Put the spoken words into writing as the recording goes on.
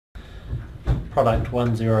Product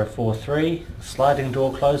 1043, sliding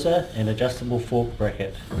door closer and adjustable fork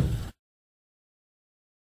bracket.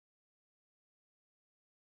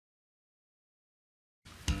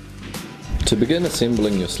 To begin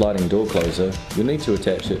assembling your sliding door closer, you'll need to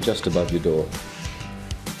attach it just above your door.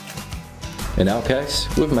 In our case,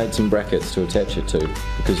 we've made some brackets to attach it to,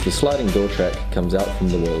 because the sliding door track comes out from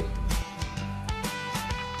the wall.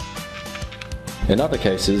 In other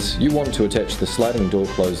cases, you want to attach the sliding door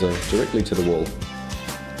closer directly to the wall.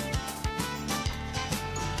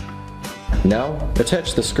 Now,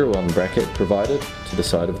 attach the screw-on bracket provided to the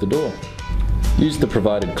side of the door. Use the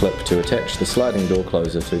provided clip to attach the sliding door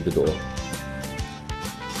closer to the door.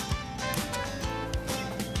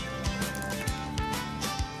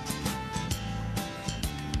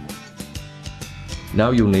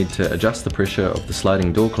 Now you'll need to adjust the pressure of the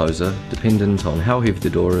sliding door closer dependent on how heavy the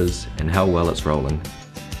door is and how well it's rolling.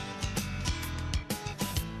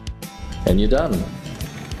 And you're done!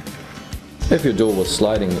 If your door was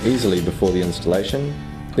sliding easily before the installation,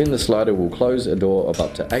 then the slider will close a door of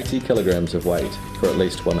up to 80 kilograms of weight for at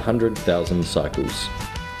least 100,000 cycles.